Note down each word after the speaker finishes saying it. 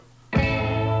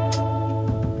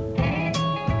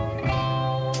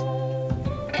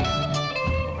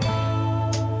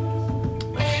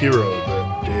hero,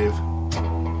 but Dave.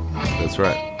 That's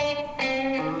right.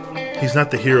 He's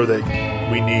not the hero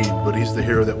that we need, but he's the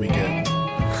hero that we get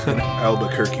in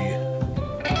Albuquerque.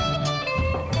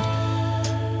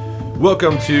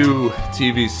 Welcome to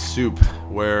TV Soup,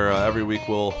 where every week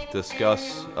we'll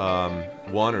discuss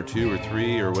one or two or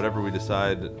three or whatever we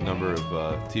decide number of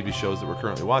TV shows that we're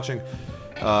currently watching,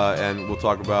 and we'll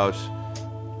talk about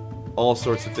all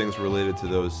sorts of things related to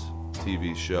those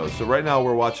TV shows. So right now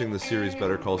we're watching the series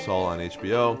Better Call Saul on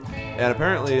HBO, and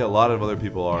apparently a lot of other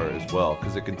people are as well,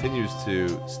 because it continues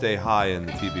to stay high in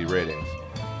the TV ratings.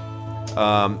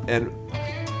 And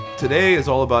today is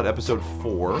all about episode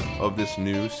 4 of this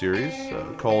new series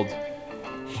called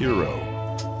Hero.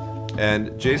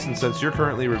 And Jason, since you're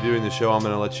currently reviewing the show, I'm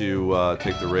going to let you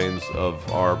take the reins of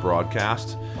our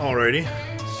broadcast. Alrighty.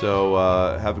 So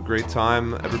have a great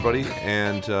time, everybody,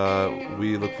 and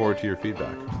we look forward to your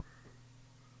feedback.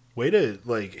 Way to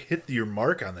hit your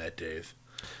mark on that, Dave.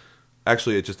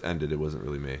 Actually, it just ended. It wasn't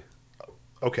really me.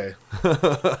 Okay.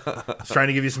 I was trying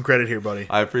to give you some credit here, buddy.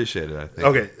 I appreciate it, I think.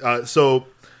 Okay, so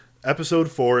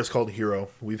episode 4 is called Hero.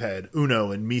 We've had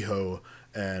Uno and Mijo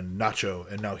and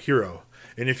Nacho and now Hero.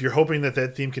 And if you're hoping that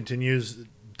that theme continues,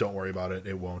 don't worry about it.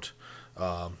 It won't.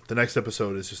 The next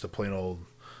episode is just a plain old,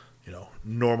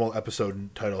 normal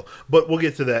episode title. But we'll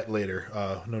get to that later.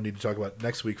 No need to talk about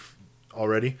next week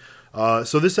already.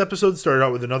 So this episode started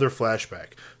out with another flashback.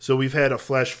 So we've had a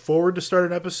flash forward to start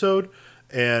an episode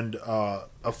and a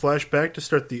flashback to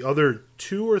start the other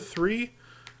 2 or 3.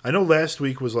 I know last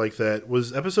week was like that.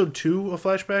 Was episode 2 a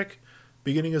flashback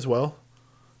beginning as well?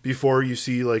 Before you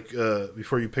see,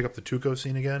 before you pick up the Tuco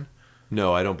scene again?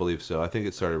 No, I don't believe so. I think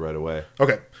it started right away.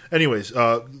 Okay. Anyways,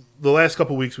 the last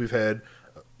couple weeks we've had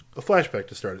a flashback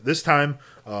to start it. This time,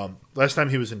 last time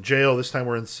he was in jail. This time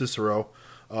we're in Cicero.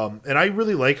 And I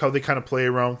really like how they kind of play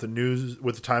around with the news,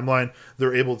 with the timeline.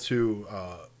 They're able to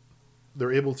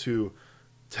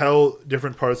tell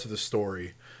different parts of the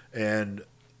story. And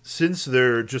since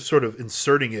they're just sort of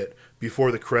inserting it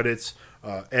before the credits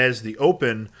as the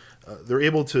open, they're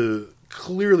able to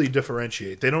clearly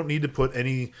differentiate. They don't need to put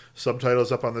any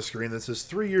subtitles up on the screen that says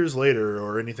 3 years later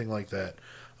or anything like that.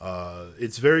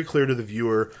 It's very clear to the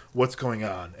viewer what's going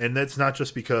on. And that's not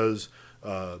just because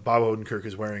Bob Odenkirk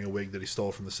is wearing a wig that he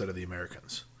stole from the set of The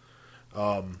Americans.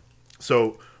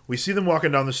 So we see them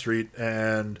walking down the street,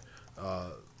 and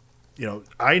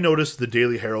I noticed the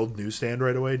Daily Herald newsstand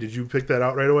right away. Did you pick that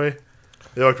out right away?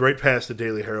 They walked right past the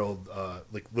Daily Herald,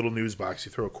 little news box.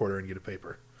 You throw a quarter and get a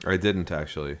paper. I didn't,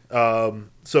 actually.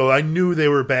 So I knew they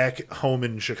were back home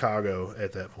in Chicago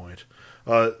at that point.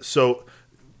 So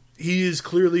he is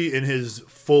clearly in his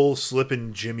full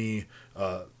Slippin' Jimmy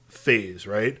phase,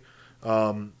 right?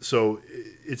 So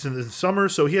it's in the summer,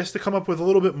 so he has to come up with a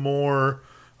little bit more,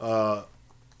 a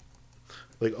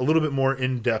little bit more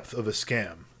in depth of a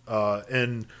scam,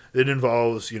 and it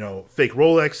involves fake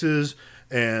Rolexes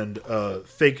and a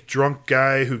fake drunk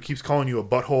guy who keeps calling you a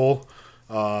butthole,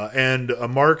 and a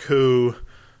Mark who,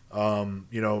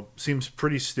 seems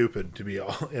pretty stupid to be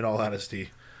in all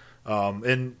honesty,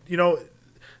 and you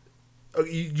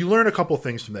learn a couple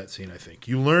things from that scene. I think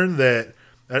you learn that.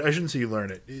 I shouldn't say you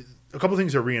learn it. A couple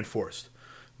things are reinforced.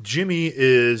 Jimmy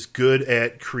is good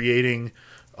at creating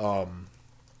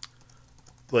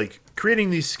these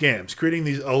scams, creating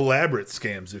these elaborate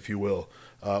scams, if you will,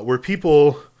 where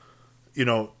people,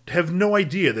 have no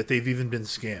idea that they've even been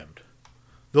scammed.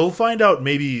 They'll find out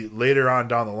maybe later on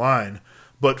down the line,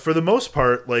 but for the most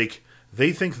part,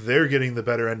 they think they're getting the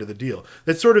better end of the deal.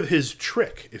 That's sort of his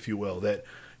trick, if you will, that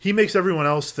he makes everyone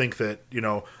else think that,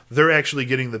 they're actually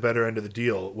getting the better end of the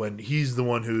deal when he's the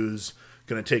one who's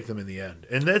going to take them in the end.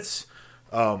 And that's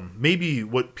maybe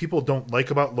what people don't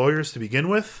like about lawyers to begin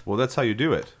with. Well, that's how you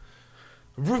do it.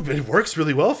 It works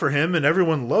really well for him, and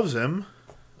everyone loves him.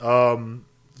 We're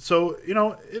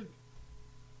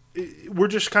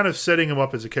just kind of setting him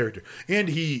up as a character. And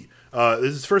this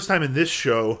is the first time in this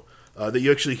show that you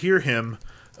actually hear him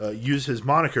use his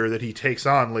moniker that he takes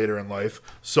on later in life,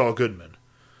 Saul Goodman.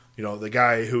 The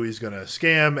guy who he's going to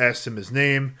scam asks him his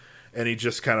name, and he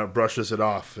just kind of brushes it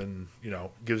off and,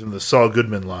 gives him the Saul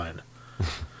Goodman line.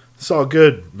 It's all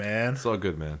good, man. It's all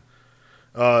good, man.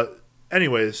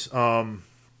 Anyways,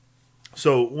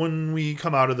 so when we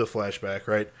come out of the flashback,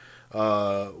 right,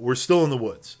 we're still in the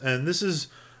woods. And this is,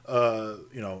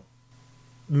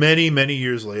 many, many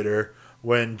years later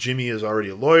when Jimmy is already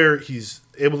a lawyer. He's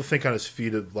able to think on his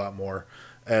feet a lot more.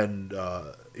 And,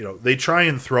 they try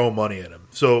and throw money at him.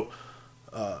 So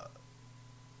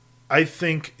I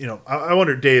think, I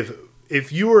wonder, Dave,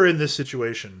 if you were in this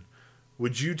situation,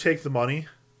 would you take the money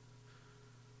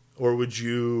or would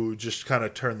you just kind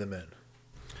of turn them in?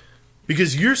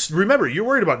 Because remember, you're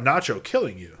worried about Nacho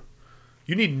killing you.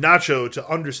 You need Nacho to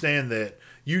understand that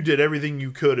you did everything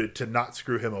you could to not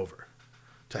screw him over,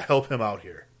 to help him out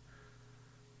here.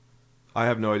 I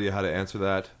have no idea how to answer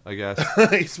that, I guess.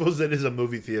 I suppose that is a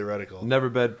movie theoretical. Never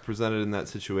been presented in that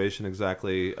situation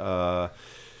exactly.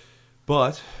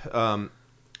 But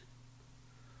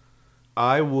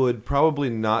I would probably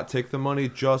not take the money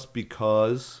just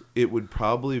because it would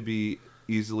probably be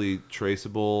easily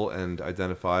traceable and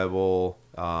identifiable.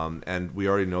 And we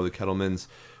already know the Kettlemans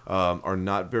are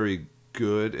not very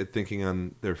good at thinking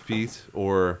on their feet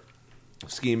or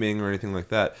scheming or anything like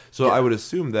that. So I would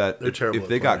assume that if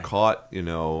they got caught,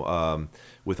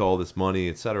 with all this money,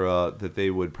 etc., that they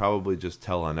would probably just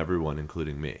tell on everyone,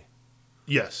 including me.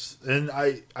 Yes, and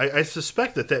I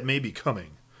suspect that may be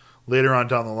coming later on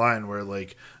down the line, where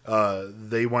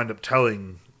they wind up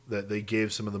telling that they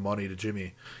gave some of the money to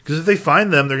Jimmy. Because if they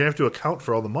find them, they're going to have to account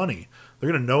for all the money. They're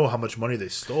going to know how much money they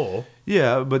stole.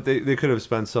 Yeah, but they could have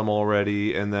spent some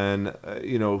already, and then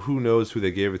who knows who they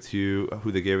gave it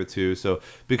to. So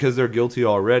because they're guilty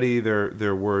already,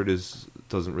 their word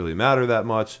doesn't really matter that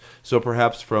much. So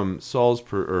perhaps from Saul's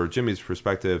or Jimmy's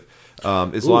perspective,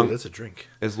 that's a drink.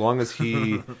 As long as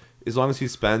he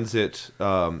spends it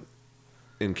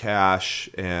in cash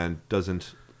and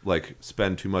doesn't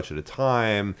spend too much at a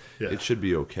time, it should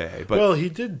be okay. But he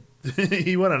did.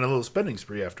 He went on a little spending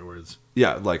spree afterwards.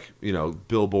 Yeah,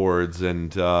 billboards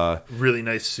and really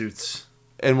nice suits.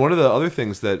 And one of the other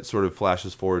things that sort of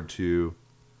flashes forward to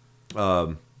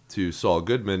Saul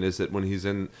Goodman is that when he's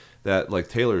in that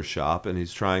tailor's shop and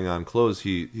he's trying on clothes,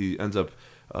 he ends up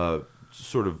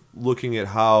sort of looking at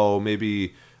how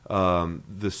maybe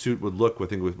the suit would look, I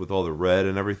think, with all the red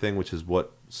and everything, which is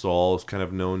what Saul's kind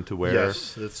of known to wear.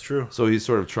 Yes, that's true. So he's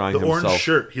sort of trying the orange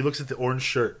shirt. He looks at the orange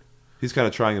shirt. He's kind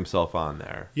of trying himself on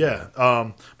there. Yeah.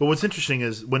 But what's interesting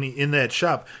is when in that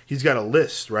shop, he's got a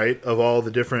list, right, of all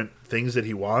the different things that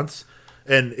he wants.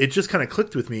 And it just kind of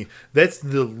clicked with me. That's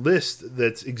the list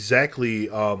that's exactly,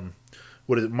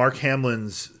 Mark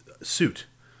Hamlin's suit.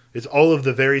 It's all of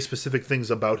the very specific things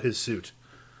about his suit.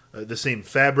 The same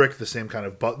fabric, the same kind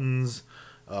of buttons,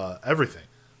 everything.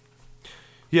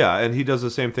 Yeah, and he does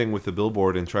the same thing with the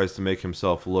billboard and tries to make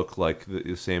himself look like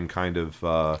the same kind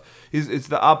of... it's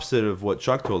the opposite of what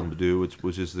Chuck told him to do,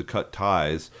 which is to cut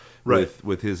ties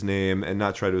with his name and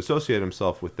not try to associate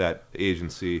himself with that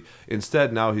agency.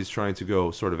 Instead, now he's trying to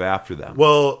go sort of after them.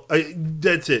 Well,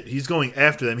 that's it. He's going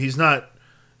after them. He's not...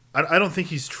 I don't think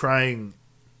he's trying...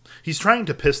 He's trying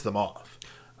to piss them off.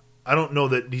 I don't know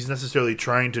that he's necessarily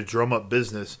trying to drum up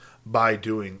business by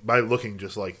looking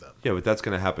just like them. Yeah, but that's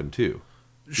going to happen too.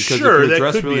 Because sure, if you're that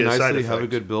dressed could really be a nicely, side effect. have a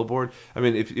good billboard. I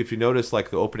mean, if you notice,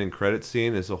 the opening credit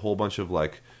scene is a whole bunch of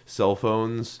cell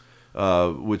phones,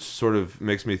 which sort of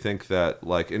makes me think that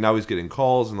and now he's getting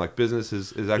calls and business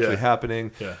is actually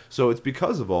happening. Yeah. So it's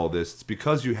because of all this. It's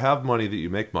because you have money that you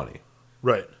make money.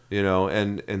 Right.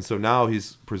 And so now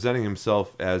he's presenting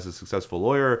himself as a successful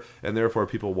lawyer, and therefore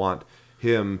people want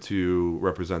him to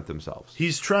represent themselves.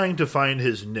 He's trying to find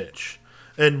his niche.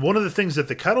 And one of the things that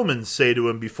the Kettlemans say to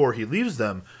him before he leaves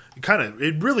them,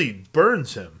 it really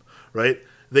burns him, right?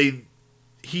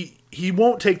 He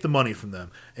won't take the money from them,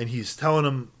 and he's telling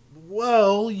them,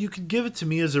 well, you could give it to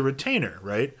me as a retainer,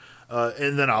 right?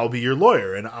 And then I'll be your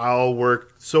lawyer, and I'll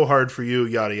work so hard for you,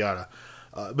 yada, yada.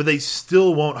 But they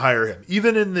still won't hire him,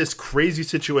 even in this crazy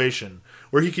situation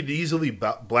where he could easily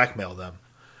blackmail them.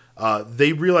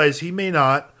 They realize he may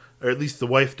not, or at least the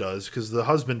wife does, because the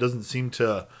husband doesn't seem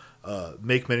to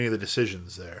make many of the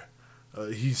decisions there.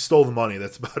 He stole the money,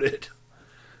 that's about it.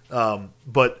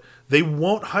 But they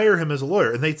won't hire him as a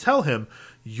lawyer, and they tell him,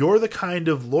 you're the kind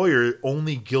of lawyer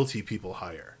only guilty people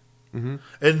hire. Mm-hmm.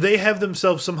 And they have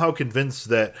themselves somehow convinced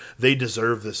that they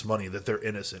deserve this money, that they're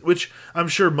innocent, which I'm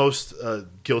sure most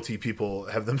guilty people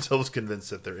have themselves convinced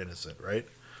that they're innocent, right?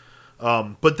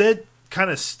 But that kind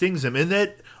of stings him, and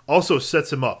that also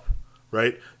sets him up,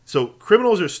 right? So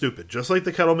criminals are stupid, just like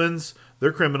the Kettlemans.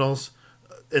 They're criminals,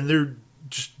 and they're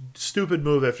just stupid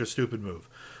move after stupid move.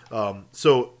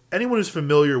 So anyone who's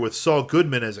familiar with Saul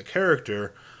Goodman as a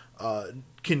character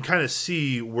can kind of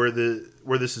see where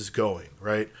this is going,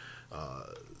 right?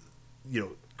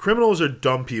 Criminals are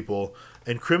dumb people,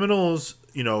 and criminals,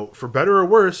 for better or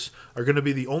worse, are going to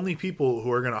be the only people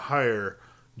who are going to hire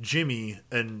Jimmy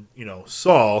and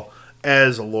Saul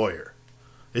as a lawyer.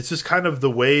 It's just kind of the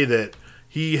way that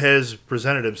he has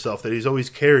presented himself, that he's always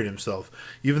carried himself.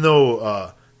 Even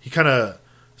though he kind of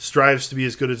strives to be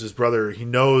as good as his brother, he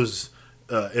knows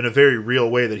in a very real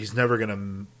way that he's never going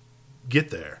to get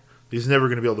there. He's never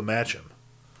going to be able to match him.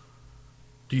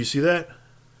 Do you see that?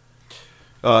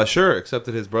 Sure, except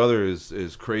that his brother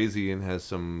is crazy and has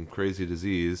some crazy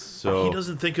disease. So he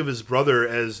doesn't think of his brother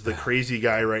as the crazy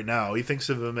guy right now. He thinks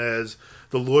of him as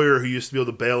the lawyer who used to be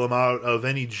able to bail him out of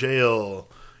any jail.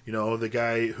 The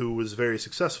guy who was very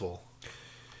successful.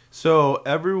 So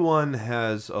everyone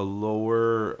has a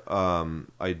lower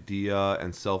idea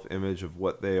and self-image of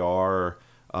what they are,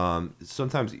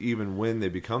 sometimes even when they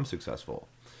become successful.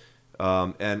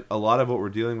 And a lot of what we're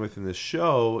dealing with in this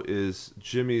show is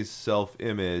Jimmy's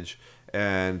self-image,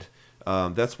 and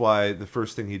that's why the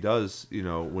first thing he does,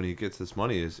 when he gets this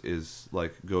money is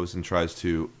like goes and tries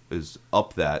to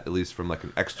up that, at least from like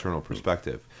an external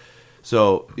perspective.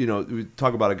 So, we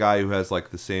talk about a guy who has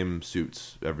like the same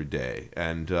suits every day,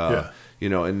 and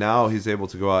and now he's able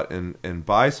to go out and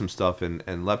buy some stuff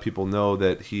and let people know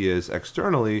that he is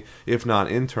externally, if not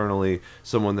internally,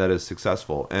 someone that is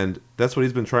successful. And that's what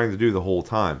he's been trying to do the whole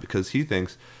time, because he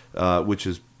thinks, which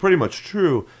is pretty much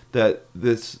true, that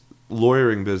this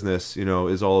lawyering business,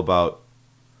 is all about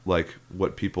like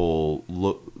what people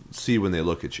see when they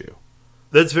look at you.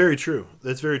 That's very true.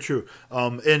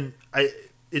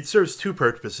 It serves two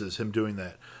purposes, him doing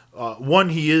that. One,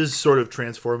 he is sort of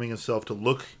transforming himself to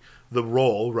look the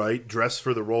role, right? Dress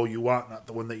for the role you want, not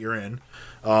the one that you're in.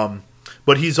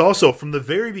 But he's also, from the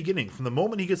very beginning, from the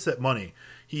moment he gets that money,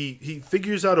 he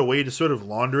figures out a way to sort of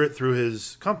launder it through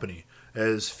his company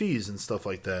as fees and stuff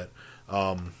like that,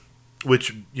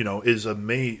 which, is a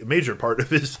major part of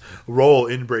his role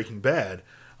in Breaking Bad.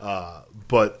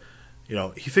 But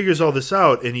he figures all this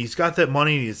out, and he's got that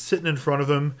money, and he's sitting in front of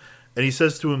him, and he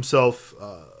says to himself,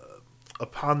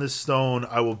 upon this rock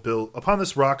I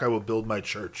will build my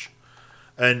church.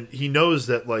 And he knows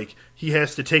that, like, he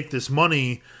has to take this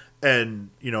money and,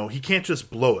 he can't just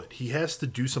blow it. He has to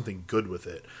do something good with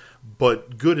it.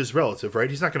 But good is relative, right?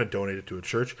 He's not going to donate it to a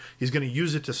church. He's going to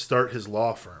use it to start his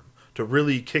law firm, to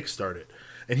really kickstart it.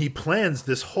 And he plans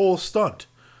this whole stunt.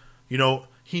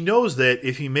 He knows that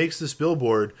if he makes this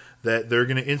billboard, that they're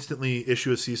going to instantly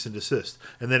issue a cease and desist.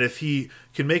 And that if he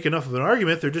can make enough of an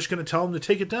argument, they're just going to tell him to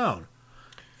take it down.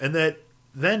 And that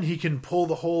then he can pull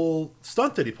the whole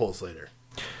stunt that he pulls later.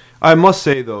 I must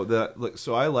say, though, that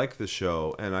so I like the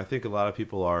show, and I think a lot of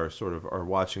people are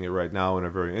watching it right now and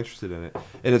are very interested in it.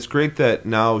 And it's great that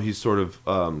now he's sort of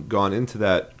gone into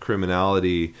that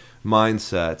criminality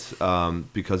mindset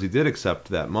because he did accept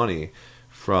that money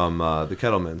from the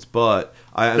Kettlemans. But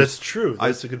that's true.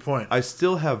 That's a good point. I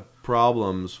still have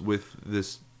problems with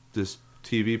this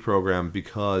TV program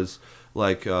because,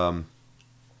 like,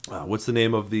 what's the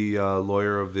name of the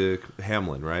lawyer of the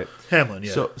Hamlin, right? Hamlin,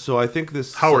 yeah. So I think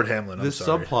this Howard Hamlin. This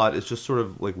subplot is just sort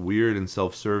of like weird and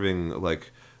self-serving,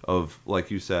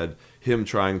 like you said, him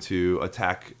trying to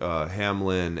attack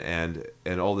Hamlin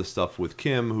and all this stuff with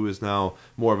Kim, who is now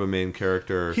more of a main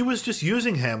character. He was just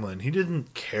using Hamlin. He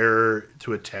didn't care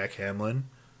to attack Hamlin.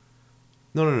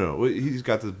 No. He's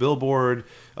got this billboard.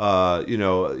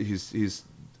 He's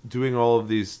doing all of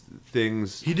these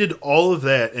things. He did all of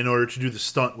that in order to do the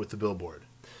stunt with the billboard.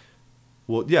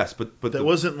 Well, yes, but that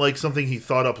wasn't like something he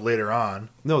thought up later on.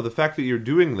 No, the fact that you're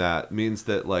doing that means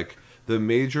that like the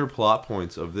major plot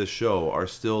points of this show are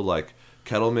still like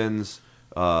Kettleman's,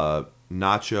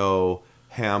 Nacho,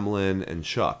 Hamlin, and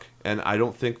Chuck, and I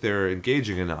don't think they're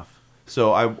engaging enough.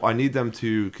 So I need them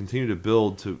to continue to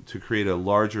build to create a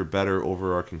larger, better,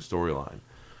 overarching storyline.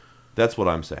 That's what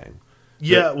I'm saying.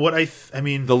 Yeah, I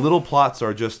mean... The little plots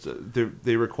are just...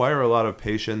 They require a lot of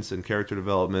patience and character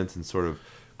development and sort of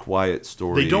quiet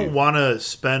story. They don't want to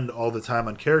spend all the time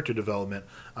on character development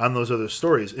on those other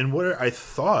stories. And where I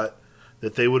thought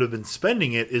that they would have been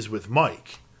spending it is with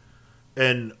Mike.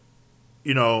 And,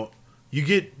 you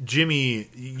get Jimmy...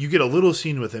 You get a little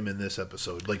scene with him in this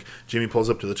episode. Like, Jimmy pulls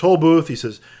up to the toll booth. He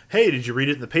says, "Hey, did you read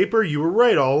it in the paper? You were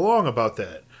right all along about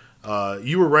that.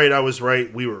 You were right, I was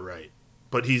right, we were right."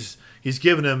 But he's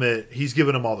given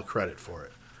him all the credit for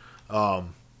it.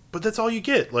 But that's all you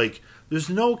get. Like, there's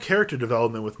no character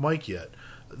development with Mike yet.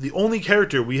 The only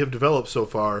character we have developed so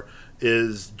far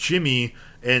is Jimmy,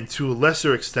 and to a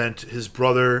lesser extent, his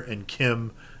brother and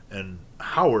Kim and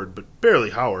Howard, but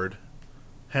barely Howard,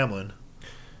 Hamlin.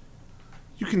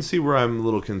 You can see where I'm a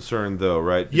little concerned, though,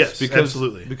 right? Yes,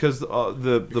 absolutely. Because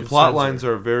the plot lines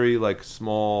are very like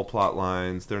small plot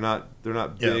lines. They're not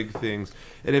big things.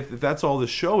 And if that's all the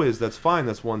show is, that's fine.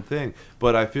 That's one thing.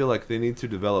 But I feel like they need to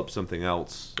develop something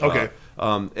else. Okay.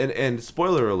 And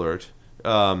spoiler alert.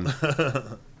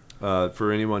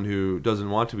 For anyone who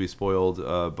doesn't want to be spoiled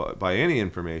by any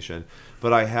information,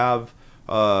 but I have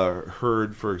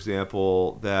heard, for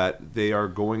example, that they are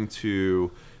going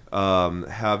to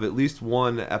have at least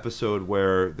one episode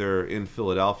where they're in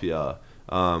Philadelphia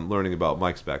learning about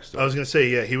Mike's I backstory. was going to say,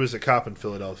 yeah, he was a cop in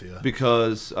Philadelphia.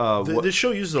 Because this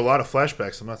show uses a lot of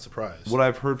flashbacks. I'm not surprised. What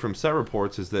I've heard from set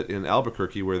reports is that in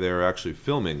Albuquerque, where they're actually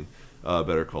filming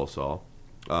Better Call Saul,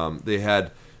 they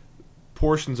had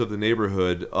portions of the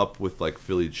neighborhood up with like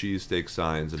Philly cheesesteak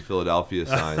signs and Philadelphia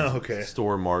signs, Okay.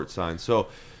 Store Mart signs. So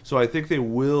I think they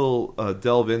will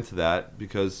delve into that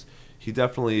because he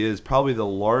definitely is probably the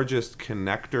largest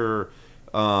connector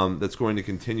that's going to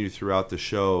continue throughout the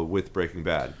show with Breaking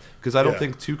Bad. Because I don't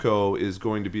think Tuco is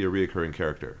going to be a reoccurring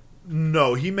character.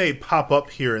 No, he may pop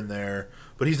up here and there,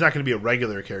 but he's not going to be a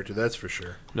regular character, that's for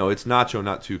sure. No, it's Nacho,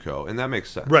 not Tuco, and that makes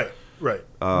sense. Right.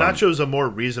 Nacho's a more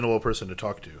reasonable person to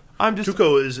talk to.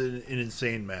 Tuco is an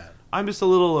insane man. I'm just a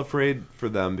little afraid for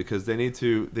them because they need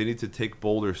to take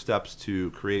bolder steps to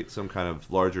create some kind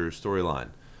of larger storyline.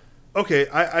 Okay,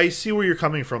 I see where you're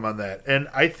coming from on that, and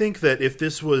I think that if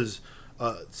this was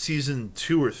season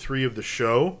 2 or 3 of the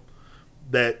show,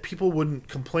 that people wouldn't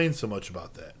complain so much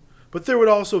about that. But there would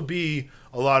also be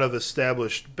a lot of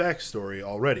established backstory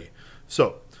already.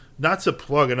 So, not to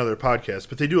plug another podcast,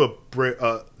 but they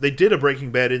did a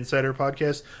Breaking Bad Insider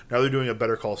podcast. Now they're doing a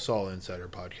Better Call Saul Insider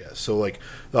podcast. So, like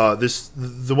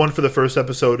the one for the first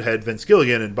episode had Vince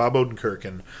Gilligan and Bob Odenkirk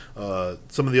and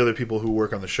some of the other people who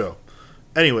work on the show.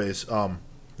 Anyways,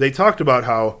 they talked about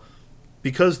how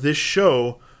because this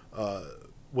show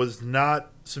was not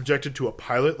subjected to a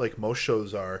pilot like most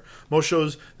shows are. Most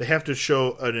shows, they have to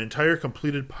show an entire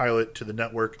completed pilot to the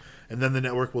network, and then the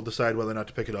network will decide whether or not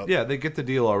to pick it up. Yeah, they get the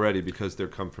deal already because they're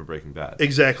come from Breaking Bad.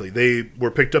 Exactly. They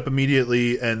were picked up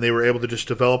immediately, and they were able to just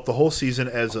develop the whole season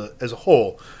as a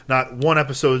whole, not one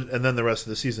episode and then the rest of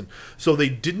the season. So they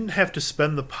didn't have to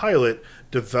spend the pilot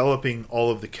developing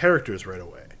all of the characters right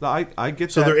away. I get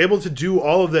that. So they're able to do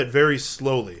all of that very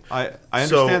slowly. I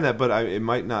understand that, but it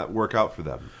might not work out for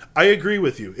them. I agree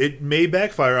with you. It may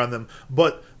backfire on them,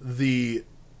 but the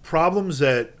problems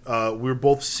that we're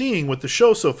both seeing with the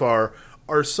show so far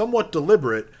are somewhat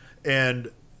deliberate,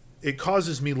 and it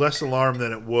causes me less alarm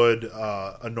than it would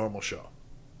a normal show,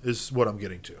 is what I'm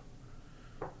getting to.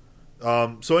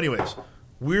 So anyways,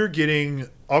 we're getting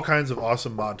all kinds of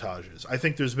awesome montages. I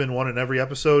think there's been one in every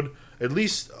episode, at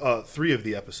least 3 of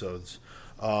the episodes.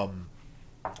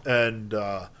 And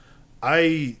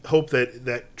I hope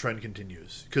that trend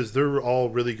continues because they're all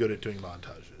really good at doing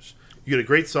montages. You get a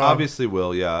great song. Obviously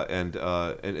will, yeah, and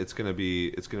it's gonna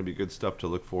be good stuff to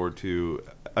look forward to.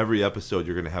 Every episode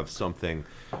you're gonna have something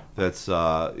that's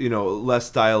less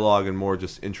dialogue and more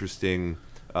just interesting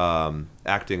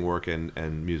acting work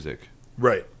and music.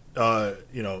 Right.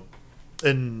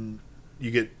 And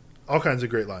you get all kinds of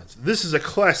great lines. This is a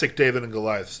classic David and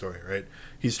Goliath story, right?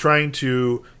 He's trying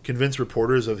to convince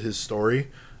reporters of his story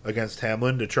against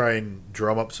Hamlin to try and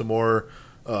drum up some more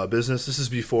business. This is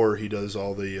before he does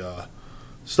all the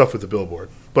stuff with the billboard,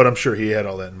 but I'm sure he had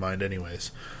all that in mind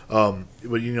anyways. But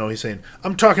he's saying,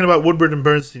 I'm talking about Woodward and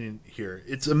Bernstein here.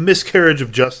 It's a miscarriage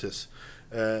of justice.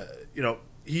 You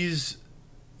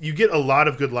get a lot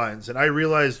of good lines, and I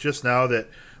realized just now that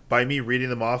by me reading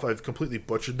them off, I've completely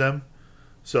butchered them.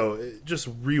 So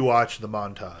just rewatch the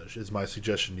montage is my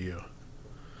suggestion to you.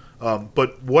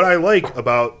 But what I like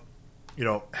about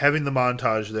having the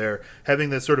montage there, having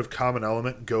that sort of common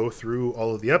element go through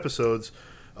all of the episodes,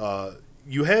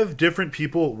 you have different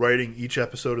people writing each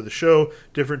episode of the show,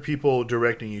 different people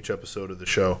directing each episode of the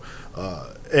show.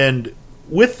 And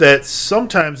with that,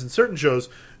 sometimes in certain shows,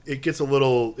 it gets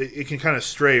it can kind of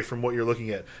stray from what you're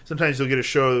looking at. Sometimes you'll get a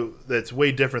show that's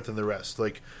way different than the rest.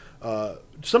 Like,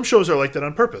 some shows are like that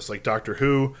on purpose, like Doctor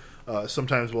Who.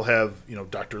 Sometimes we'll have,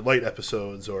 Dr. Light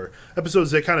episodes or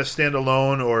episodes that kind of stand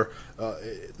alone, or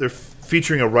they're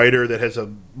featuring a writer that has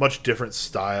a much different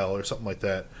style or something like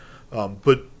that.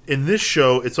 But in this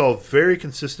show, it's all very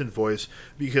consistent voice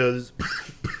because,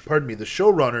 pardon me, the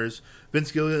showrunners,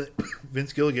 Vince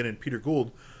Gilligan and Peter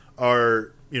Gould,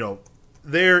 are,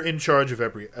 they're in charge of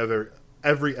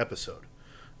every episode.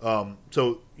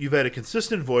 So you've had a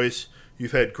consistent voice,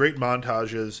 you've had great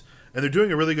montages, and they're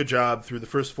doing a really good job through the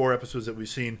first 4 episodes that we've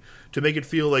seen to make it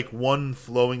feel like one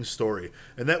flowing story.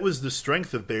 And that was the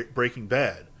strength of Breaking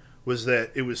Bad, was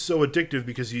that it was so addictive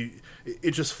because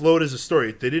it just flowed as a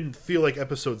story. They didn't feel like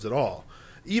episodes at all.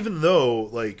 Even though,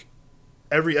 like,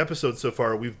 every episode so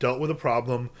far, we've dealt with a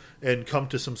problem and come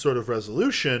to some sort of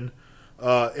resolution,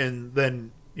 and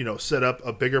then, set up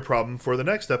a bigger problem for the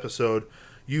next episode.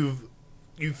 You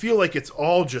feel like it's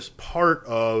all just part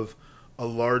of a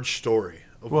large story.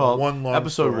 One long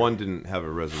episode story. 1 didn't have a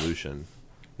resolution.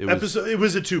 It was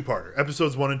a 2-parter.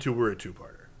 Episodes 1 and 2 were a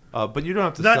 2-parter. But you don't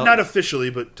have to not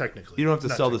officially, but technically. You don't have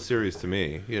to sell the series to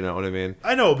me. You know what I mean?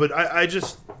 I know, but I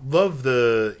just love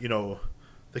the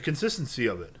The consistency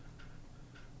of it.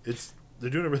 They're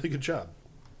doing a really good job.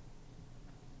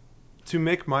 To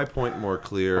make my point more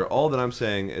clear, all that I'm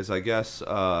saying is, I guess,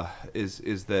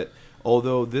 is that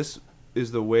although this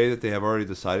is the way that they have already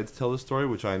decided to tell the story,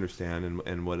 which I understand,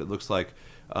 and what it looks like,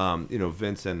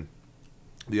 Vince and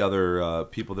the other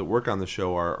people that work on the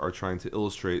show are trying to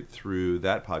illustrate through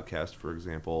that podcast, for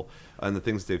example, and the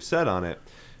things they've said on it.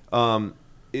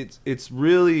 It's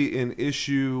really an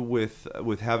issue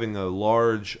with having a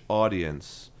large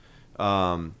audience.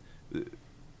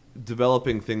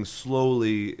 Developing things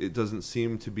slowly, it doesn't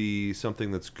seem to be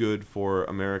something that's good for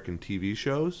American TV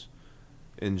shows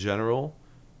in general.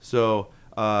 So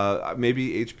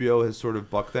maybe HBO has sort of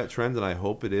bucked that trend, and I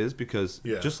hope it is, because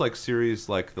just like series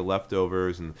like The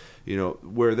Leftovers, and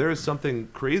where there is something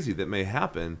crazy that may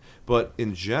happen, but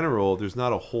in general there's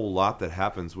not a whole lot that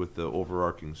happens with the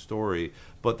overarching story.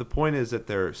 But the point is that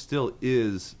there still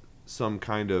is some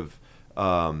kind of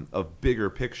bigger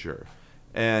picture.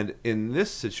 And in this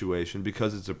situation,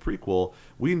 because it's a prequel,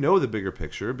 we know the bigger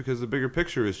picture, because the bigger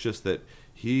picture is just that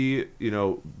he,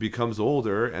 becomes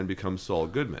older and becomes Saul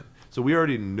Goodman. So we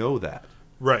already know that.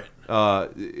 Right.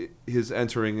 His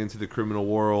entering into the criminal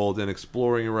world and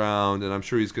exploring around, and I'm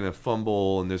sure he's going to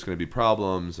fumble, and there's going to be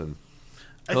problems, and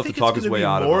he'll have to talk his way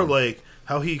out of them. I think it's going to be more like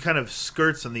how he kind of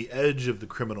skirts on the edge of the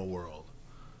criminal world.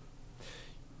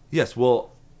 Yes,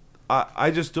 well,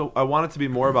 I just don't. I want it to be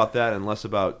more about that and less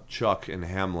about Chuck and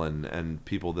Hamlin and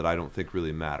people that I don't think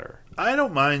really matter. I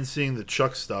don't mind seeing the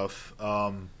Chuck stuff,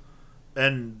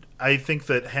 and I think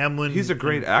that Hamlin. He's a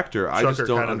great actor. I just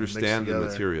don't understand the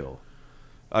material.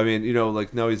 I mean,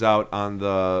 now he's out on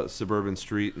the suburban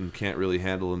street and can't really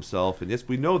handle himself. And yes,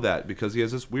 we know that because he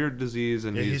has this weird disease,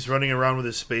 and he's running around with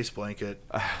his space blanket.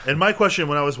 And my question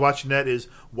when I was watching that is,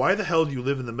 why the hell do you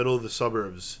live in the middle of the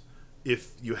suburbs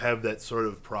if you have that sort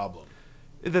of problem?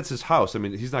 That's his house. I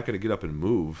mean, he's not going to get up and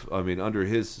move. I mean, under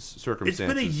his circumstances.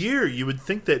 It's been a year. You would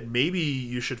think that maybe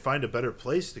you should find a better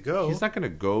place to go. He's not going to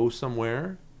go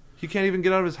somewhere. He can't even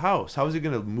get out of his house. How is he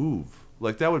going to move?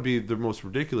 Like, that would be the most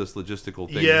ridiculous logistical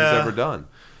thing he's ever done.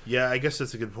 Yeah, I guess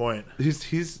that's a good point.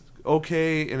 He's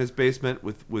okay in his basement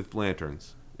with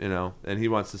lanterns, and he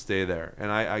wants to stay there.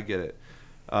 And I get it.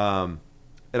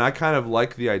 And I kind of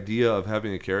like the idea of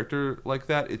having a character like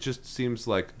that. It just seems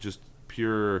like just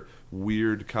pure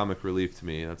weird comic relief to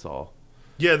me. That's all.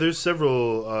 Yeah, there's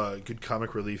several good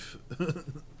comic relief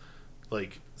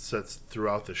sets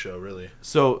throughout the show, really.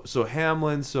 So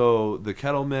Hamlin, so the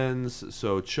Kettlemans,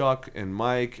 so Chuck and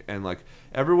Mike, and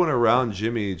everyone around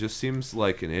Jimmy just seems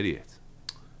like an idiot.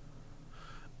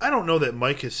 I don't know that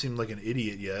Mike has seemed like an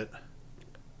idiot yet.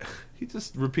 He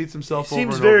just repeats himself over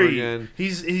and over again.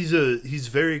 He's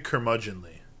very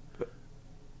curmudgeonly.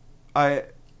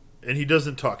 And he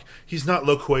doesn't talk. He's not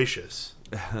loquacious.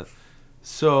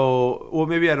 So, well,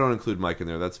 maybe I don't include Mike in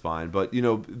there. That's fine. But,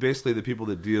 basically the people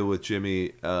that deal with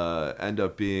Jimmy end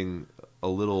up being a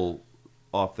little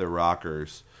off their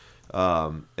rockers.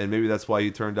 And maybe that's why he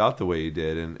turned out the way he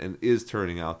did and is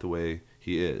turning out the way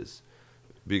he is.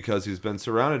 Because he's been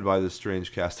surrounded by this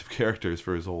strange cast of characters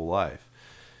for his whole life.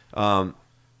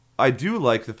 I do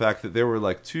like the fact that there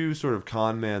were, two sort of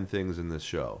con man things in this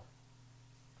show.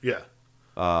 Yeah.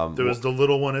 There was the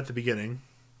little one at the beginning,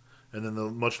 and then the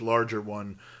much larger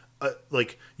one.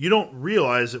 You don't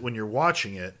realize it when you're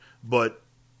watching it, but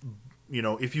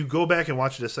if you go back and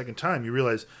watch it a second time, you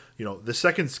realize the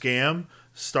second scam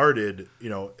started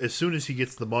as soon as he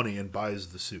gets the money and buys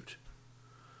the suit,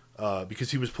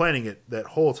 because he was planning it that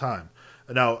whole time.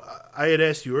 Now, I had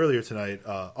asked you earlier tonight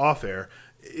off air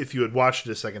if you had watched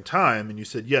it a second time, and you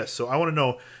said yes. So I want to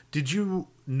know: did you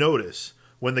notice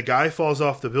when the guy falls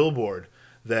off the billboard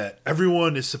that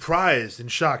everyone is surprised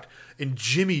and shocked, and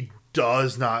Jimmy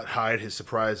does not hide his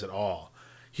surprise at all?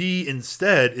 He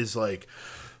instead is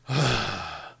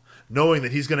knowing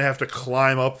that he's going to have to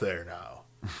climb up there now.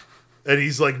 And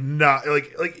he's not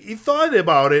he thought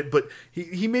about it, but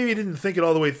he maybe didn't think it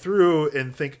all the way through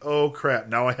and think, oh crap,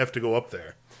 now I have to go up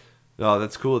there. No,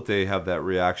 that's cool that they have that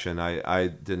reaction. I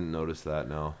didn't notice that,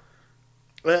 no.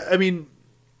 I mean,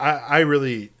 I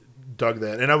really dug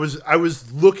that, and I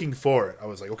was looking for it. I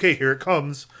was like, okay, here it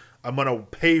comes. I'm gonna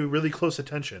pay really close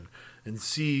attention and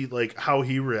see how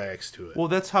he reacts to it. Well,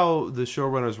 that's how the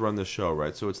showrunners run the show,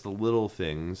 right? So it's the little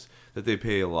things that they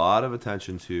pay a lot of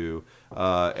attention to,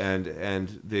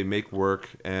 and they make work,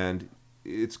 and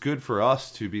it's good for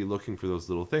us to be looking for those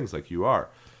little things like you are.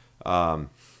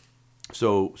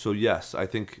 So yes, I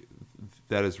think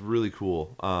that is really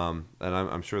cool, and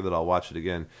I'm sure that I'll watch it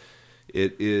again.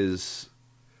 It is.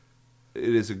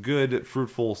 it is a good,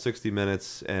 fruitful 60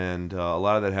 minutes, and a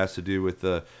lot of that has to do with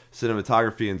the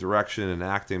cinematography and direction and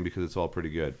acting because it's all pretty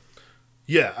good.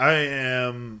 Yeah, I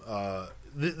am.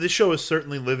 This show is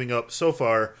certainly living up so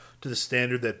far to the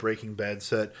standard that Breaking Bad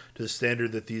set, to the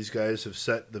standard that these guys have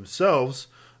set themselves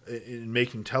in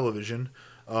making television.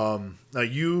 Now,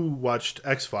 you watched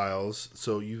X-Files,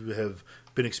 so you have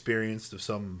been experienced of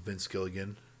some Vince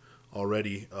Gilligan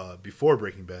already before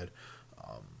Breaking Bad.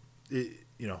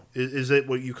 Is it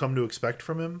what you come to expect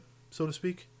from him, so to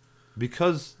speak?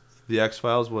 Because the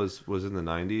X-Files was in the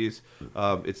 90s,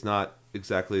 it's not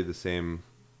exactly the same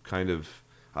kind of...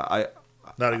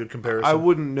 Not a good comparison. I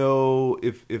wouldn't know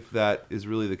if that is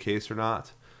really the case or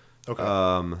not.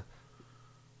 Okay.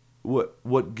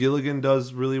 What Gilligan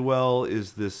does really well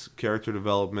is this character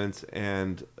development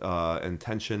and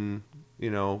tension,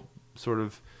 sort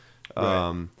of,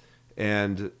 Right.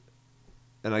 and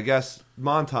I guess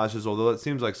montages. Although it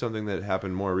seems like something that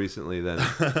happened more recently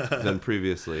than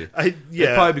previously.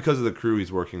 It's probably because of the crew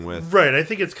he's working with. Right. I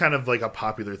think it's kind of like a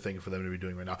popular thing for them to be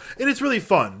doing right now, and it's really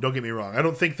fun. Don't get me wrong. I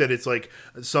don't think that it's like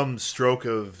some stroke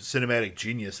of cinematic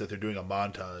genius that they're doing a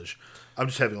montage. I'm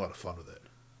just having a lot of fun with it.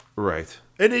 Right.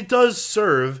 And it does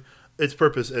serve its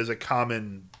purpose as a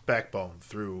common backbone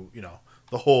through,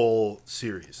 the whole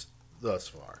series thus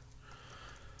far.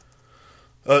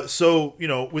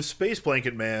 With Space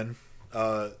Blanket Man,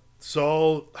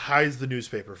 Saul hides the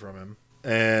newspaper from him,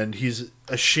 and he's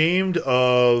ashamed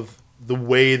of the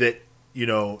way that,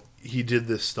 he did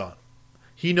this stunt.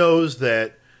 He knows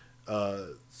that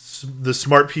the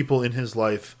smart people in his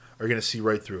life are going to see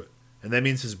right through it, and that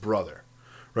means his brother.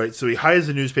 Right, so he hides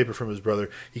the newspaper from his brother.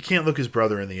 He can't look his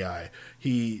brother in the eye.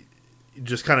 He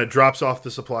just kind of drops off the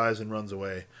supplies and runs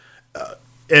away.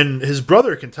 And his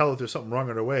brother can tell if there's something wrong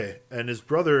on the way. And his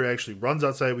brother actually runs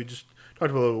outside. We just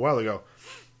talked about it a little while ago.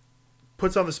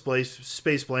 Puts on the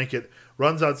space blanket,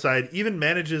 runs outside, even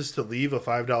manages to leave a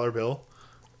 $5 bill,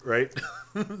 right,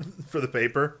 for the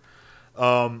paper.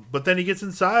 But then he gets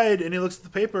inside and he looks at the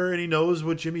paper and he knows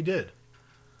what Jimmy did.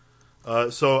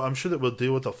 So I'm sure that we'll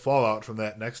deal with the fallout from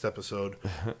that next episode.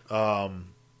 But,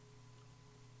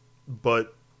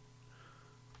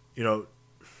 I don't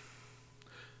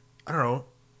know.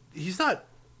 He's not...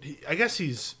 I guess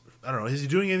he's... I don't know. Is he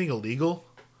doing anything illegal?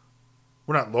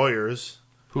 We're not lawyers.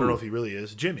 Who? I don't know if he really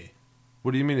is. Jimmy.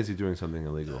 What do you mean is he doing something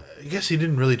illegal? I guess he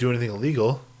didn't really do anything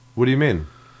illegal. What do you mean?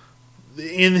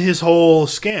 In his whole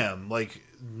scam. Like,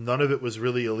 none of it was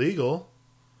really illegal.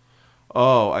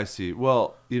 Oh, I see.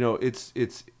 Well,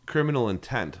 it's criminal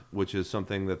intent, which is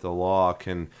something that the law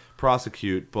can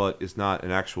prosecute, but is not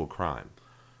an actual crime.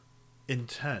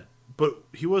 Intent. But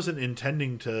he wasn't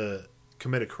intending to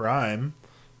commit a crime.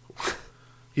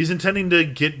 He's intending to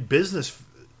get business,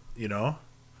 to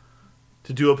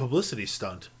do a publicity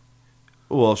stunt.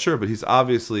 Well, sure, but he's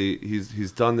obviously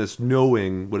he's done this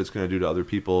knowing what it's going to do to other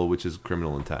people, which is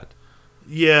criminal intent.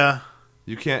 Yeah.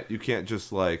 You can't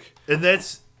just like... And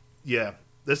that's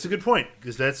a good point,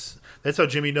 because that's how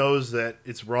Jimmy knows that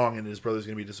it's wrong and his brother's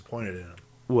going to be disappointed in him.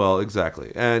 Well,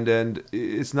 exactly. And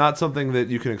it's not something that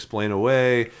you can explain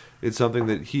away. It's something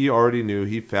that he already knew.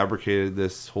 He fabricated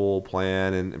this whole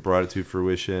plan and brought it to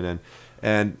fruition.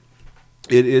 And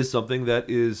it is something that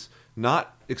is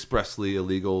not expressly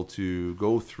illegal to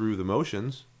go through the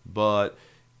motions, but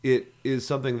it is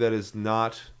something that is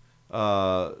not...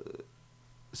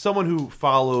 someone who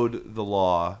followed the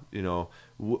law,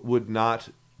 would not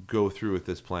go through with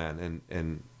this plan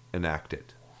and enact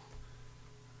it.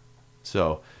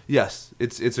 So, yes,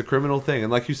 it's a criminal thing.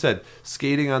 And like you said,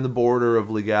 skating on the border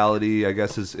of legality, I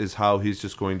guess, is how he's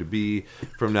just going to be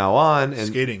from now on. And,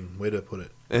 skating, way to put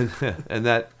it. And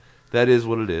that is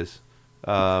what it is.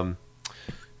 I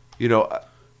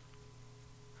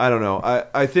don't know.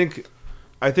 I think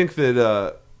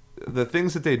that the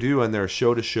things that they do on their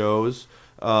show-to-shows,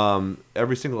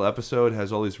 every single episode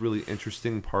has all these really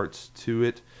interesting parts to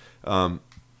it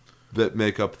that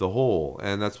make up the whole,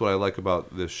 and that's what I like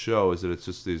about this show, is that it's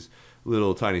just these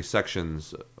little tiny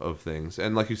sections of things.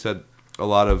 And like you said, a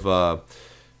lot of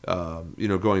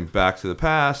going back to the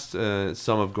past,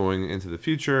 some of going into the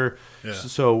future. Yeah.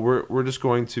 So we're just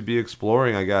going to be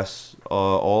exploring, I guess,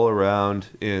 all around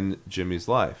in Jimmy's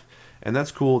life, and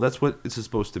that's cool. That's what it's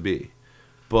supposed to be.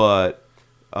 But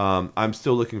I'm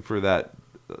still looking for that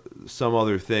some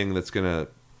other thing that's gonna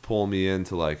pull me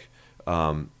into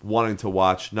wanting to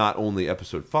watch not only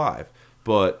episode 5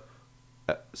 but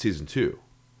season 2.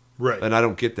 Right. And I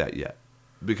don't get that yet,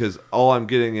 because all I'm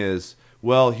getting is,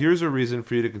 well, here's a reason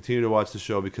for you to continue to watch the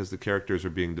show because the characters are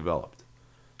being developed.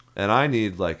 And I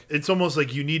need it's almost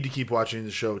like you need to keep watching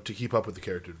the show to keep up with the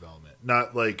character development.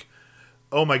 Not like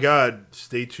oh my God,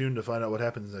 stay tuned to find out what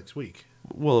happens next week.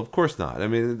 Well, of course not. I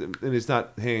mean, and it's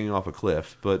not hanging off a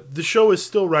cliff, but The show is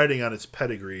still riding on its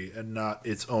pedigree and not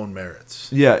its own merits.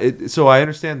 yeah. So I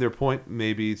understand their point,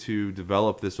 maybe to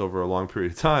develop this over a long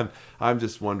period of time. I'm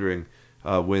just wondering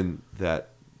when that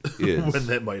is. When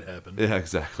that might happen. Yeah,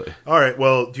 exactly. All right.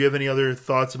 Well, do you have any other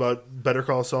thoughts about Better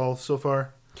Call Saul so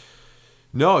far?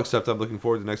 No, except I'm looking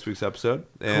forward to next week's episode.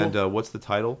 And Cool. what's the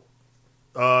title?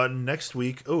 Next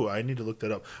week. Oh, I need to look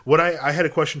that up. What I had a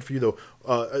question for you though.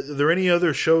 Are there any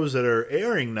other shows that are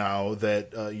airing now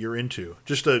that you're into?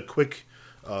 Just a quick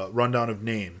rundown of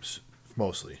names,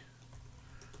 mostly.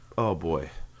 Oh boy.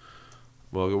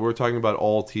 Well, we're talking about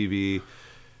all TV.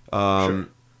 Sure.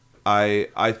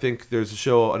 I think there's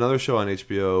another show on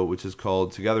HBO, which is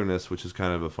called Togetherness, which is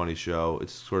kind of a funny show.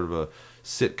 It's sort of a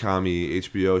sitcom-y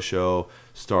HBO show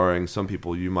starring some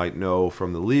people you might know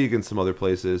from The League and some other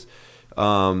places.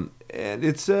 And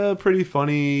it's a pretty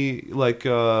funny, like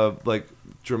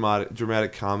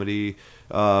dramatic comedy.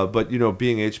 But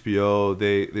being HBO,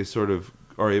 they sort of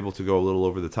are able to go a little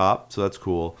over the top, so that's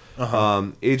cool.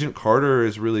 Agent Carter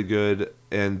is really good,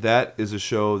 and that is a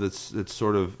show that's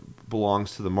sort of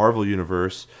belongs to the Marvel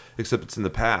universe, except it's in the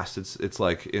past. It's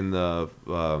like in the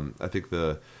I think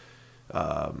the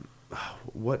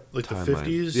what Like the timeline?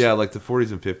 50s? Yeah, like the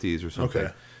 40s and 50s or something.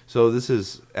 Okay. So this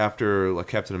is after like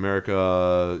Captain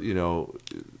America,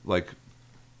 like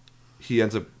he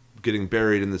ends up getting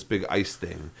buried in this big ice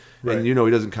thing, Right. and he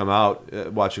doesn't come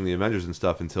out watching the Avengers and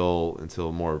stuff until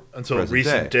present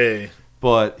recent day.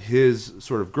 But his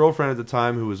sort of girlfriend at the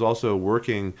time, who was also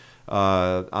working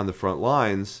on the front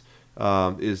lines,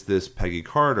 is this Peggy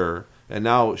Carter, and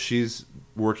now she's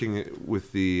working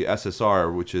with the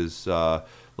SSR, which is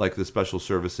like the Special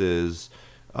Services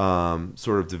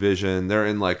sort of division. They're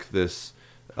in like this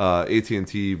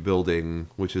AT&T building,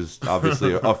 which is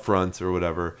obviously up front or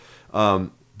whatever.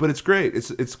 But it's great.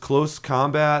 It's close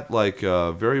combat, like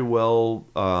very well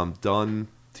done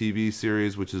TV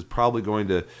series, which is probably going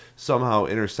to somehow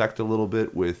intersect a little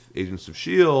bit with Agents of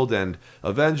S.H.I.E.L.D. and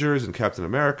Avengers and Captain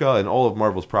America and all of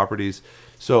Marvel's properties.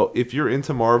 So if you're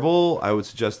into Marvel, I would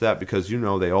suggest that because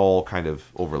they all kind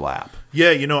of overlap. Yeah,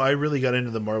 I really got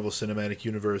into the Marvel Cinematic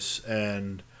Universe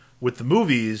and with the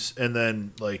movies, and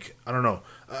then like I don't know,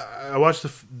 I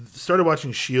started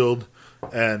watching S.H.I.E.L.D.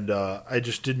 and I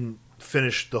just didn't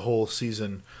finish the whole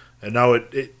season, and now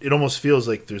it almost feels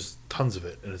like there's tons of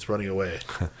it and it's running away.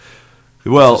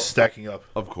 Well, it's just stacking up,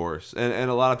 of course, and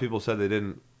a lot of people said they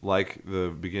didn't like the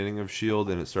beginning of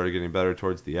S.H.I.E.L.D. and it started getting better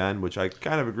towards the end, which I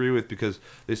kind of agree with because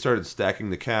they started stacking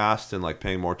the cast and like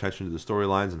paying more attention to the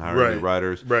storylines and hiring new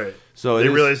writers. Right. So they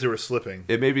realized they were slipping.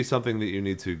 It may be something that you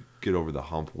need to get over the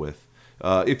hump with,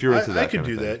 if you're into that. I could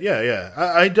kind of do thing. that. Yeah.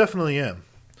 I definitely am.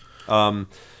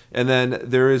 And then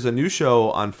there is a new show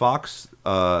on Fox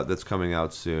that's coming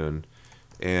out soon,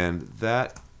 and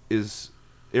that is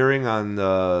airing on,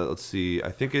 let's see,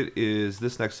 I think it is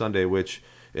this next Sunday, which,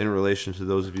 in relation to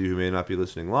those of you who may not be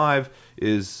listening live,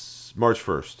 is March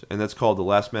 1st, and that's called The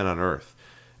Last Man on Earth,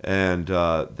 and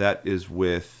that is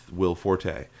with Will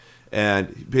Forte.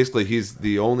 And basically, he's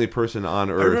the only person on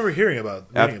Earth. I remember reading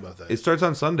about that. It starts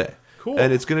on Sunday. Cool.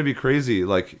 And it's going to be crazy.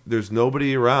 Like, there's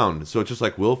nobody around. So it's just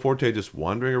like Will Forte just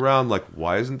wandering around. Like,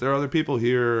 why isn't there other people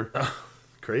here?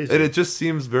 Crazy. And it just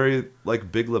seems very,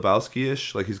 like, Big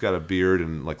Lebowski-ish. Like, he's got a beard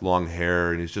and, like, long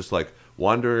hair. And he's just, like,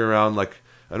 wandering around, like,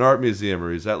 an art museum.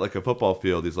 Or he's at, like, a football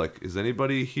field. He's like, is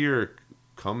anybody here?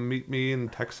 Come meet me in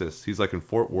Texas. He's, like, in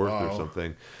Fort Worth or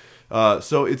something.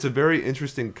 So it's a very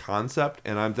interesting concept.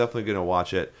 And I'm definitely going to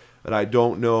watch it. But I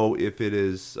don't know if it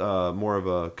is more of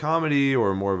a comedy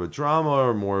or more of a drama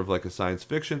or more of like a science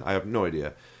fiction. I have no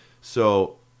idea.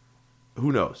 So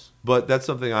who knows? But that's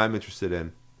something I'm interested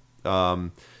in.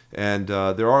 And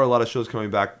there are a lot of shows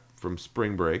coming back from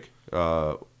spring break.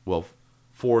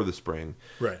 For the spring.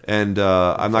 Right. And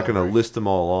I'm not going to list them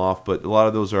all off, but a lot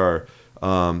of those are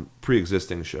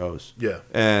pre-existing shows. Yeah.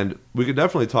 And we could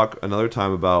definitely talk another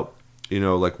time about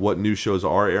like what new shows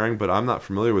are airing, but I'm not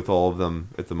familiar with all of them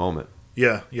at the moment.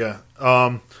 Yeah.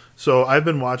 So I've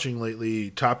been watching lately.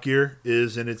 Top Gear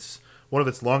is in one of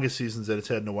its longest seasons that it's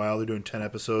had in a while. They're doing 10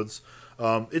 episodes.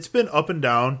 It's been up and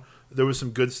down. There was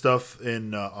some good stuff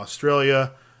in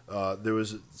Australia. There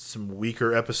was some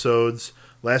weaker episodes.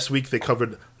 Last week they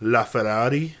covered La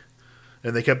Ferrari,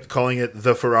 and they kept calling it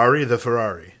the Ferrari,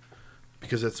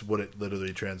 because that's what it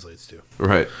literally translates to.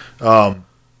 Right.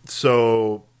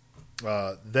 So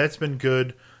that's been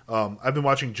good. I've been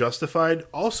watching Justified.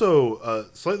 Also,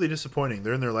 slightly disappointing.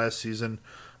 They're in their last season,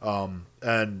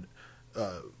 and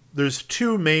there's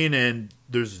two main and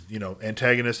there's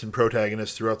antagonists and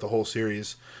protagonists throughout the whole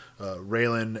series.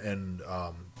 Raylan and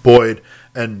Boyd,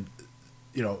 and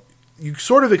you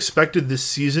sort of expected this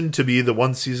season to be the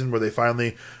one season where they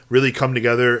finally really come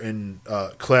together and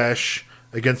clash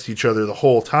against each other the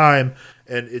whole time,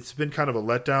 and it's been kind of a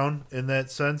letdown in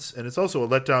that sense, and it's also a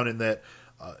letdown in that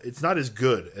it's not as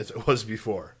good as it was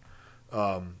before.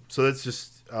 So that's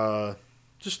just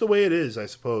the way it is, I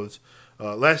suppose.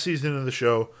 Last season of the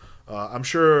show, I'm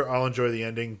sure I'll enjoy the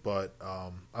ending, but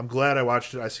I'm glad I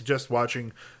watched it. I suggest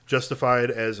watching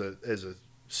Justified as a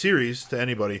series to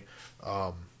anybody.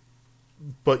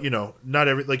 But not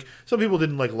some people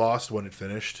didn't like Lost when it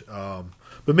finished.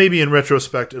 But maybe in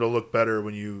retrospect, it'll look better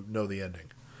when you know the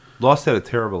ending. Lost had a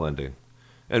terrible ending,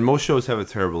 and most shows have a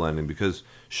terrible ending because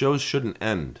shows shouldn't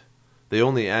end. They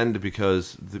only end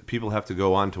because the people have to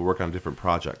go on to work on different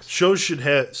projects. Stories should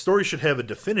have a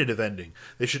definitive ending.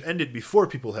 They should end it before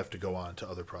people have to go on to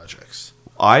other projects.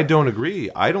 I don't agree.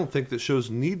 I don't think that shows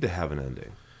need to have an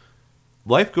ending.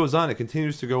 Life goes on. It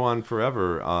continues to go on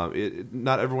forever.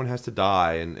 Not everyone has to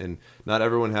die, and not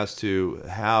everyone has to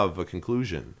have a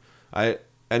conclusion. I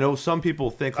know some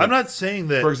people think... I'm not saying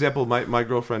that... For example, my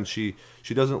girlfriend, she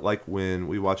doesn't like when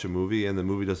we watch a movie and the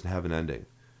movie doesn't have an ending.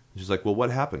 She's like, well,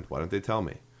 what happened? Why don't they tell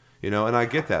me? And I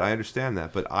get that. I understand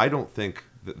that. But I don't think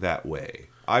that way.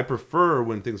 I prefer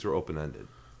when things are open-ended.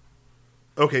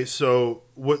 Okay, so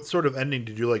what sort of ending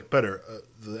did you like better?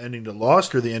 The ending to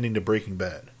Lost or the ending to Breaking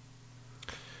Bad?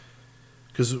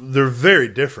 Because they're very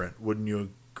different, wouldn't you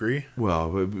agree? Well,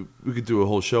 we could do a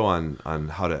whole show on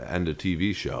how to end a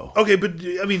TV show. Okay, but,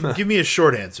 give me a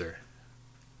short answer.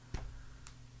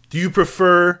 Do you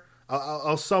prefer...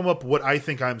 I'll sum up what I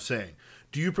think I'm saying.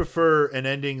 Do you prefer an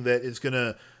ending that is going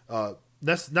to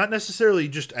not necessarily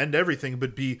just end everything,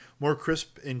 but be more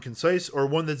crisp and concise, or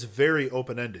one that's very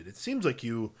open-ended? It seems like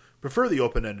you prefer the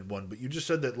open-ended one, but you just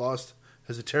said that Lost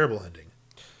has a terrible ending.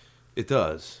 It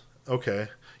does. Okay.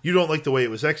 You don't like the way it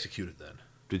was executed, then?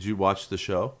 Did you watch the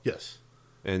show? Yes.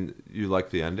 And you like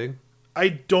the ending? I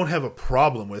don't have a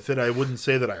problem with it. I wouldn't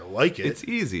say that I like it. It's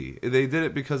easy. They did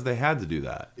it because they had to do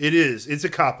that. It is. It's a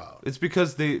cop-out. It's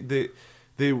because they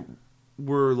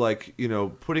were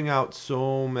putting out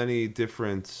so many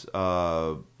different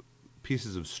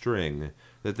pieces of string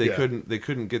that they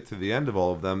couldn't get to the end of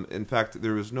all of them. In fact,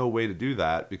 there was no way to do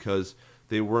that because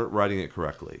they weren't writing it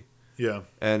correctly. Yeah.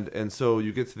 And so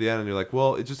you get to the end and you're like,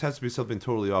 well, it just has to be something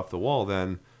totally off the wall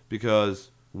then, because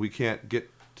we can't see our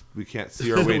way to the end of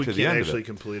it. We can't actually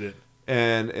complete it.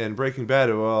 And Breaking Bad,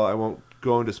 well, I won't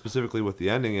go into specifically what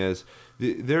the ending is.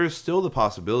 There is still the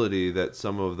possibility that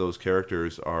some of those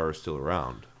characters are still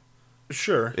around.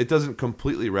 Sure. It doesn't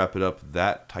completely wrap it up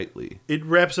that tightly. It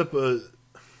wraps up a...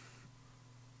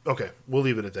 Okay, we'll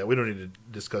leave it at that. We don't need to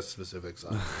discuss specifics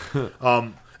on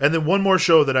it. And then one more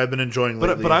show that I've been enjoying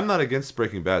lately. But I'm not against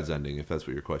Breaking Bad's ending, if that's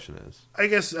what your question is. I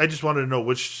guess I just wanted to know,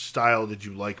 which style did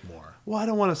you like more? Well, I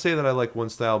don't want to say that I like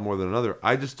one style more than another.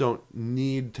 I just don't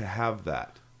need to have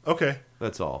that. Okay.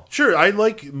 That's all. Sure, I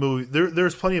like movies.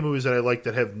 There's plenty of movies that I like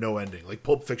that have no ending. Like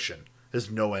Pulp Fiction has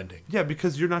no ending. Yeah,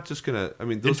 because you're not just going to...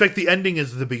 In fact, the ending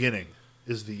is the beginning,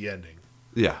 is the ending.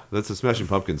 Yeah, that's a Smashing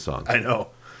Pumpkins song. I know.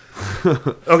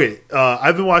 Okay,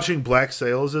 I've been watching Black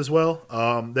Sails as well.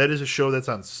 That is a show that's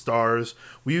on Starz.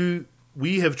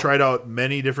 We have tried out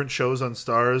many different shows on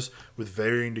Starz with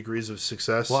varying degrees of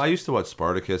success. Well, I used to watch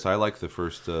Spartacus. I liked the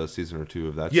first season or two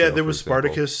of that show. Yeah, there was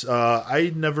Spartacus.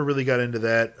 I never really got into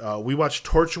that. We watched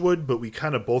Torchwood, but we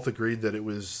kind of both agreed that it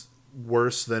was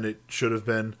worse than it should have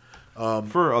been.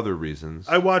 For other reasons.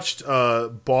 I watched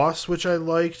Boss, which I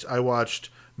liked. I watched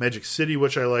Magic City,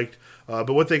 which I liked.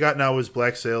 But what they got now is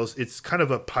Black Sails. It's kind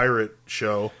of a pirate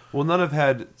show. Well, none have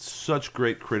had such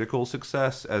great critical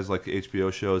success as like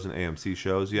HBO shows and AMC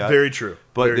shows yet. Very true.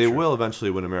 But they will eventually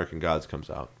when American Gods comes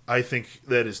out. I think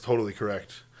that is totally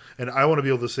correct. And I want to be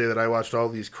able to say that I watched all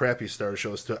these crappy Star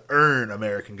shows to earn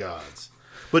American Gods.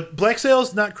 But Black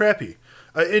Sails, not crappy.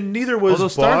 And neither was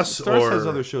Boss Starz or has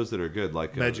other shows that are good,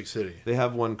 like Magic City. They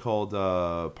have one called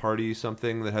Party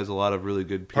something that has a lot of really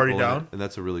good people Party Down? and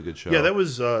that's a really good show. Yeah,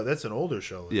 that's an older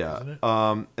show, isn't it?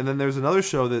 And then there's another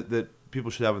show that people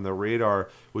should have on their radar,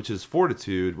 which is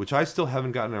Fortitude, which I still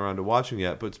haven't gotten around to watching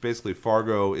yet, but it's basically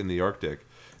Fargo in the Arctic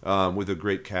with a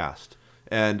great cast.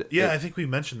 And I think we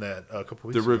mentioned that a couple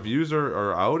weeks ago. The reviews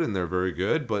are out and they're very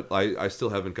good, but I still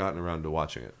haven't gotten around to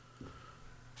watching it.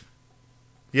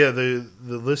 Yeah, the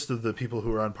list of the people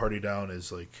who are on Party Down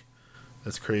is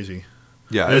that's crazy.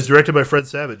 Yeah, and it's directed by Fred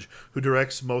Savage, who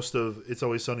directs most of It's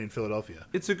Always Sunny in Philadelphia.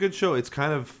 It's a good show. It's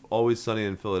kind of Always Sunny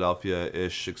in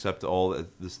Philadelphia-ish, except all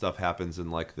the stuff happens in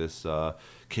like this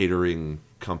catering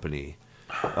company.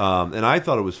 And I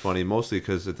thought it was funny mostly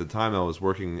because at the time I was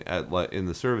working in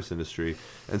the service industry,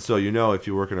 and so if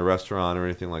you work in a restaurant or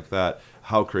anything like that,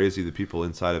 how crazy the people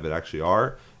inside of it actually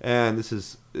are. And this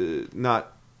is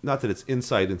not that it's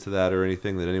insight into that or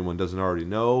anything that anyone doesn't already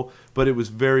know, but it was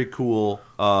very cool,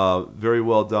 very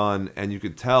well done, and you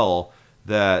could tell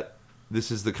that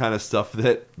this is the kind of stuff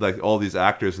that like all these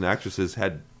actors and actresses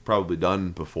had probably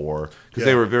done before because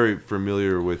they were very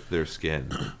familiar with their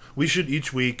skin. We should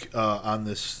each week on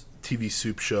this TV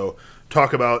Soup show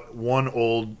talk about one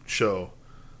old show.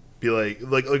 Be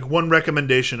like one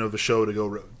recommendation of a show to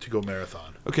go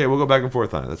marathon. Okay, we'll go back and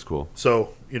forth on it. That's cool.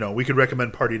 So we could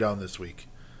recommend Party Down this week.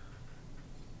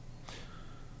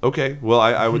 Okay, well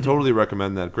I would totally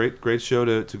recommend that. Great show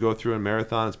to go through in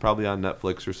marathon. It's probably on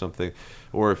Netflix or something,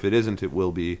 or if it isn't, it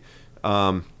will be.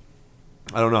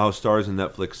 I don't know how Starz and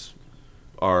Netflix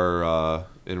are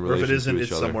in relation to each other. Or if it isn't,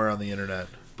 it's somewhere on the internet.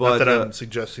 But, not that I'm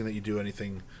suggesting that you do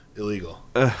anything illegal.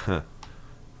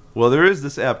 Well, there is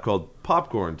this app called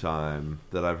Popcorn Time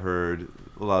that I've heard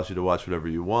allows you to watch whatever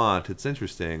you want. It's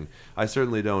interesting. I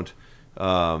certainly don't,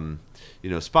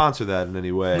 sponsor that in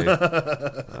any way,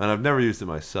 and I've never used it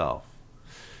myself.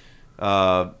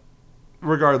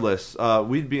 Regardless,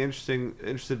 we'd be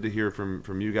interested to hear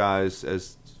from you guys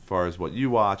as far as what you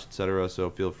watch, etc. So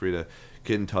feel free to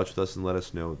get in touch with us and let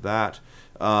us know that.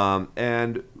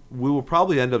 And we will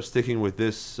probably end up sticking with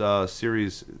this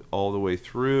series all the way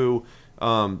through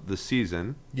the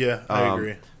season. Yeah, I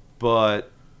agree.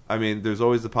 But I mean, there's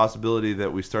always the possibility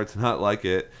that we start to not like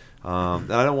it.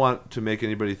 And I don't want to make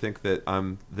anybody think that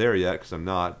I'm there yet because I'm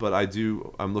not. But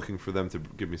I'm looking for them to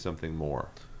give me something more.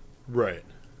 Right.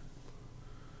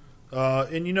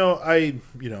 And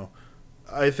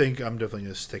I think I'm definitely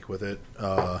going to stick with it.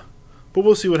 But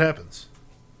we'll see what happens.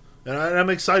 And I'm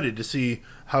excited to see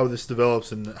how this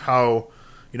develops and how,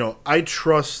 I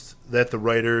trust that the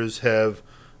writers have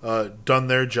done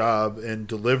their job and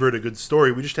delivered a good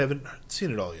story. We just haven't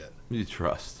seen it all yet. You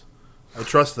trust. I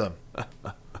trust them.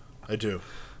 I do.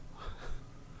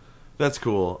 That's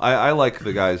cool. I like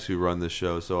the guys who run this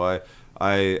show, so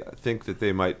I think that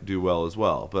they might do well as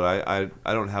well. But I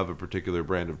don't have a particular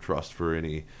brand of trust for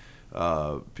any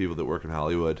people that work in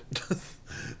Hollywood.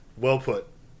 Well put.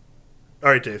 All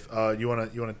right, Dave. You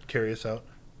wanna carry us out?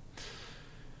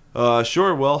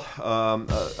 Sure. Well,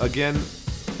 again,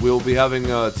 we'll be having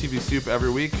TV Soup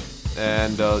every week,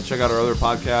 and check out our other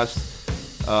podcasts,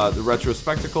 the Retro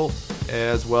Spectacle,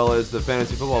 as well as the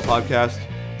Fantasy Football Podcast.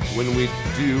 When we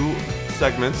do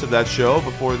segments of that show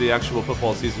before the actual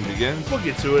football season begins, we'll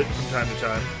get to it from time to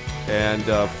time. And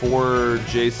for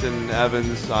Jason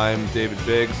Evans, I'm David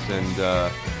Biggs,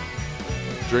 and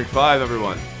drink 5,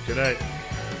 everyone. Good night.